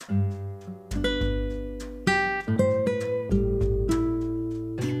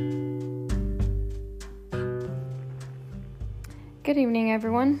Good evening,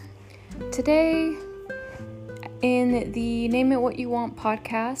 everyone. Today, in the Name It What You Want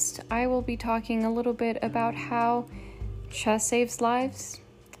podcast, I will be talking a little bit about how chess saves lives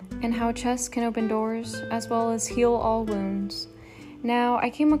and how chess can open doors as well as heal all wounds. Now, I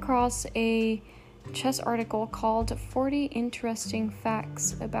came across a chess article called 40 Interesting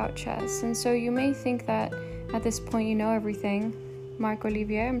Facts About Chess. And so you may think that at this point you know everything. Marc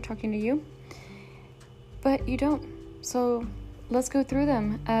Olivier, I'm talking to you. But you don't. So let's go through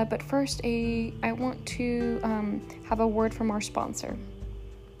them. But first, I want to have a word from our sponsor,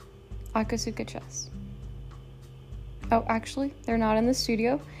 Akasuka Chess. Oh, actually, they're not in the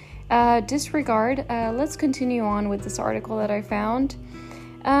studio. Disregard. Let's continue on with this article that I found.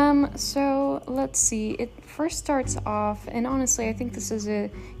 So let's see. It first starts off, and honestly, I think this is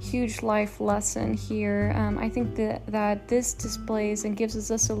a huge life lesson here. I think that this displays and gives us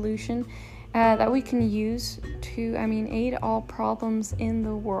a solution that we can use to, aid all problems in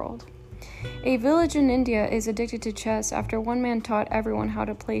the world. A village in India is addicted to chess after one man taught everyone how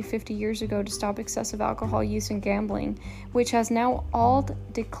to play 50 years ago to stop excessive alcohol use and gambling, which has now all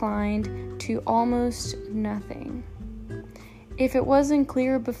declined to almost nothing. If it wasn't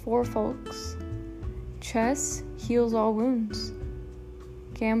clear before, folks, chess heals all wounds.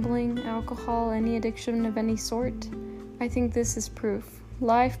 Gambling, alcohol, any addiction of any sort, I think this is proof,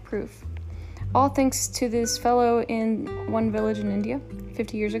 live proof. All thanks to this fellow in one village in India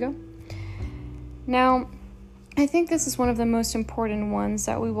 50 years ago. Now, I think this is one of the most important ones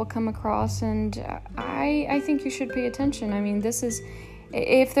that we will come across, and I think you should pay attention. This is,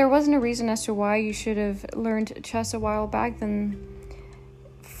 if there wasn't a reason as to why you should have learned chess a while back, then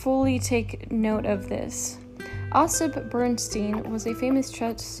fully take note of this. Osip Bernstein was a famous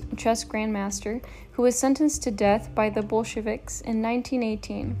chess grandmaster who was sentenced to death by the Bolsheviks in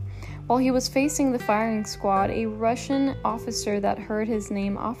 1918. While he was facing the firing squad, a Russian officer that heard his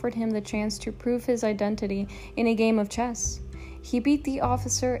name offered him the chance to prove his identity in a game of chess. He beat the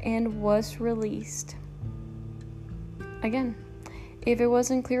officer and was released. Again, if it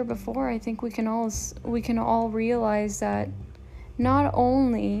wasn't clear before, I think we can all realize that not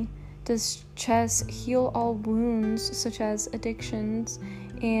only does chess heal all wounds such as addictions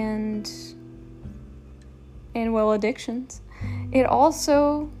and addictions, it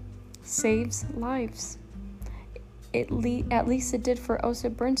also saves lives. At least it did for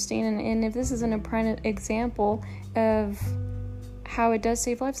Osip Bernstein, and if this isn't a example of how it does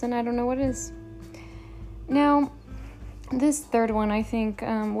save lives, then I don't know what is. Now, this third one I think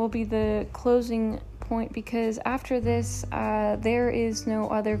will be the closing point, because after this there is no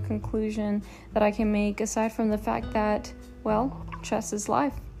other conclusion that I can make aside from the fact that, well, chess is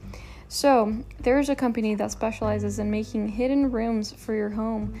life. So, there's a company that specializes in making hidden rooms for your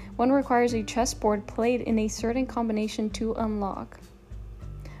home. One requires a chessboard played in a certain combination to unlock.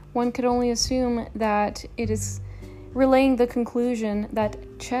 One could only assume that it is relaying the conclusion that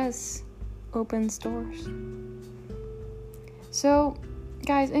chess opens doors. So,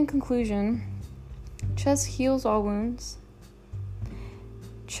 guys, in conclusion, chess heals all wounds.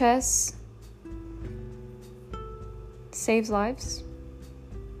 Chess saves lives.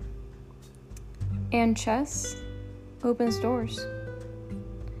 And chess opens doors.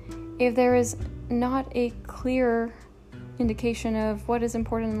 If there is not a clear indication of what is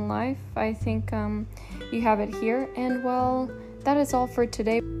important in life, I think you have it here. And well, that is all for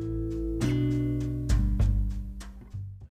today.